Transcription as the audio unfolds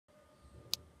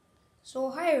So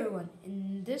hi everyone,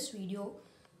 in this video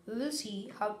we will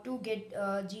see how to get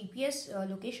GPS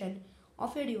location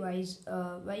of your device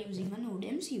by using a Node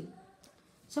MCU.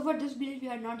 So for this build we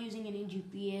are not using any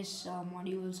GPS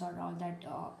modules or all that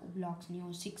blocks,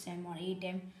 6M or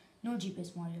 8M, no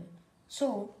GPS module.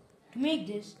 So to make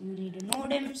this you need a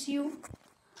Node MCU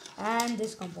and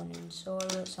this component. So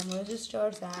some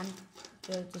resistors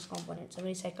and this component, some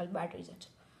recycled batteries.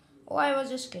 Oh, I was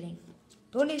just kidding.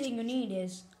 The only thing you need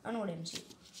is a Node MCU.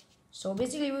 So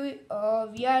basically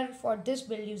we are for this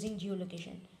build using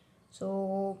GeoLocation.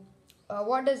 So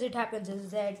what does it happens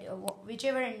is that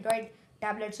whichever Android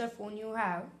tablets or phone you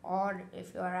have, or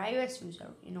if you are an iOS user,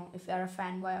 if you are a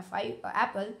fanboy of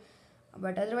Apple,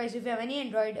 but otherwise if you have any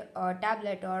Android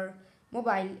tablet or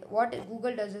mobile, what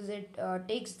Google does is it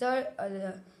takes the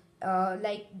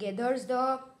gathers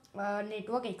the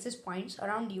network access points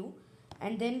around you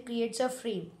and then creates a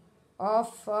frame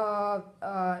of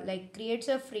creates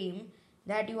a frame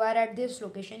that you are at this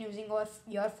location using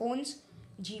your phone's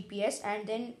GPS, and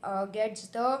then gets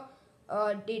the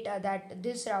data that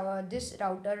this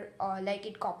router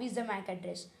it copies the MAC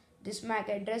address. This MAC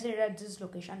address is at this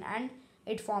location and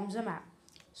it forms a map.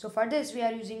 So for this we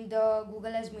are using the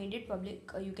Google has made it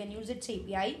public. You can use its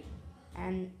API,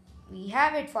 and we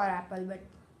have it for Apple, but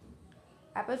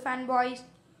Apple fanboys,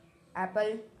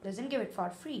 Apple doesn't give it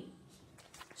for free.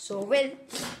 So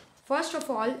first of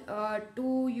all,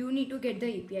 you need to get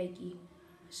the API key.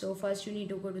 So first you need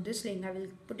to go to this link. I will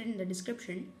put it in the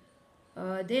description.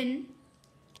 Then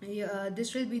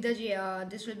this will be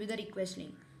the request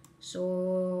link.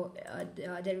 So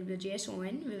there will be a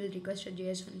JSON. We will request a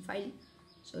JSON file.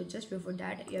 So just before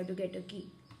that you have to get a key.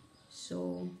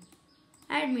 So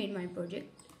I had made my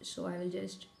project, so I will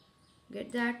just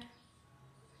get that,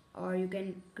 or you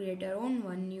can create your own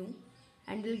one new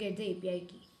and we'll get the API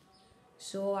key.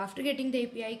 So after getting the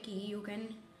API key, you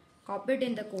can copy it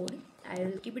in the code. I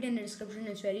will keep it in the description.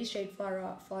 It's very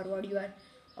straightforward. You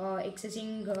are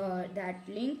accessing that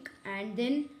link, and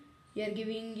then you are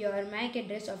giving your MAC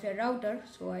address of your router.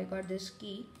 So I got this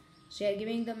key. So you are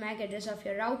giving the MAC address of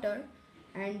your router,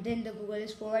 and then the Google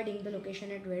is providing the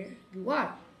location at where you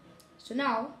are. So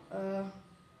now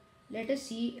let us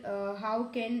see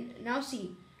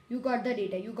see you got the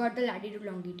data, you got the latitude,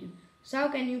 longitude. So how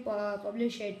can you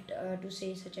publish it to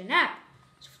say such an app?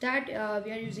 So for that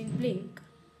we are using Blink,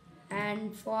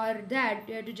 and for that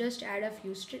we have to just add a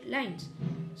few lines.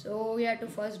 So we have to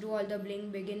first do all the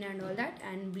Blink begin and all that,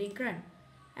 and Blink run.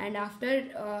 And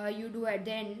after you do at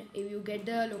the end, if you get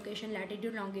the location,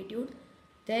 latitude, longitude,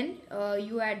 then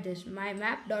you add this my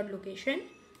map.location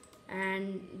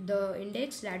and the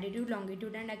index, latitude,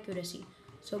 longitude and accuracy.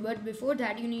 So but before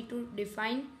that you need to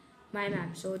define my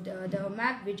map. So the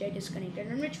map widget is connected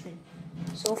enrichment.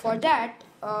 So for that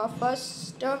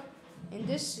first in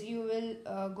this you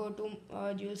will go to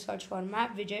you will search for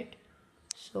map widget.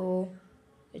 So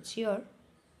it's here.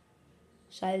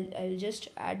 So I'll just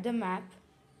add the map,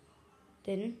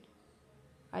 then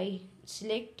I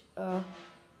select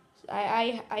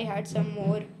I had some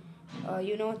more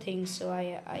things, so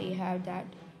I have that.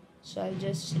 So I'll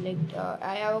just select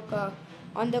I have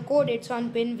on the code it's on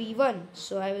pin V1,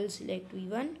 so I will select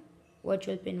V1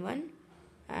 virtual pin 1,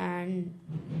 and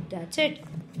that's it.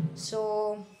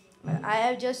 So I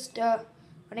have just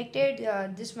connected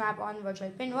this map on virtual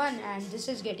pin 1, and this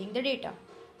is getting the data.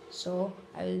 So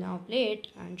I will now play it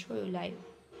and show you live.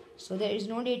 So there is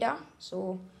no data,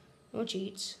 so no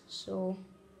cheats. So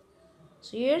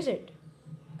here's it.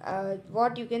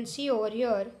 What you can see over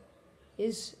here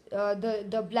is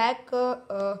the black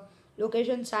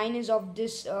location sign is of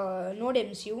this Node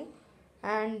MCU,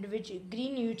 and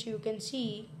green which you can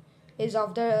see is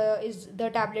of the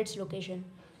tablet's location.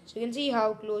 So you can see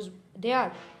how close they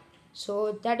are.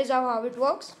 So that is how it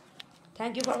works.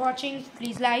 Thank you for watching.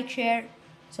 Please like, share,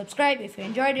 subscribe if you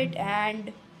enjoyed it,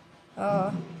 and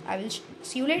I will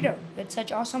see you later with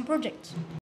such awesome projects.